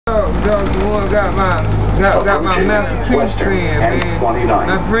got my Massachusetts friend, man.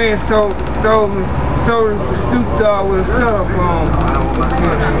 My friend sold it to Snoop Dogg with a setup on.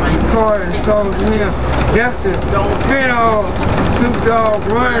 Recorded and sold to him. That's the spin all Snoop Dogg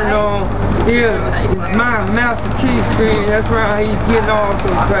running on. Is my Massachusetts friend. That's why he's getting all so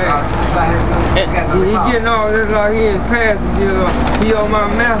fast. He getting all this like he in passenger. He on my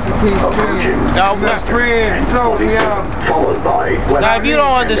Massachusetts friend. Now, my friend sold me out. Now, if you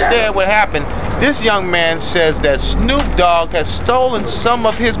don't understand what happened, this young man says that Snoop Dogg has stolen some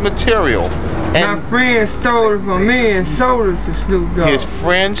of his material. And my friend stole it from me and sold it to Snoop Dogg. His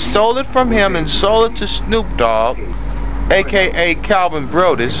friend stole it from him and sold it to Snoop Dogg, a.k.a. Calvin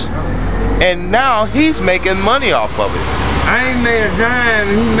Brodus, and now he's making money off of it. I ain't made a dime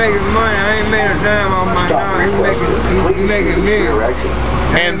and he making money. I ain't made a dime off my knowledge. He making millions.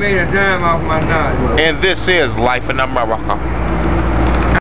 I ain't made a dime off my knowledge. And this is Life in America.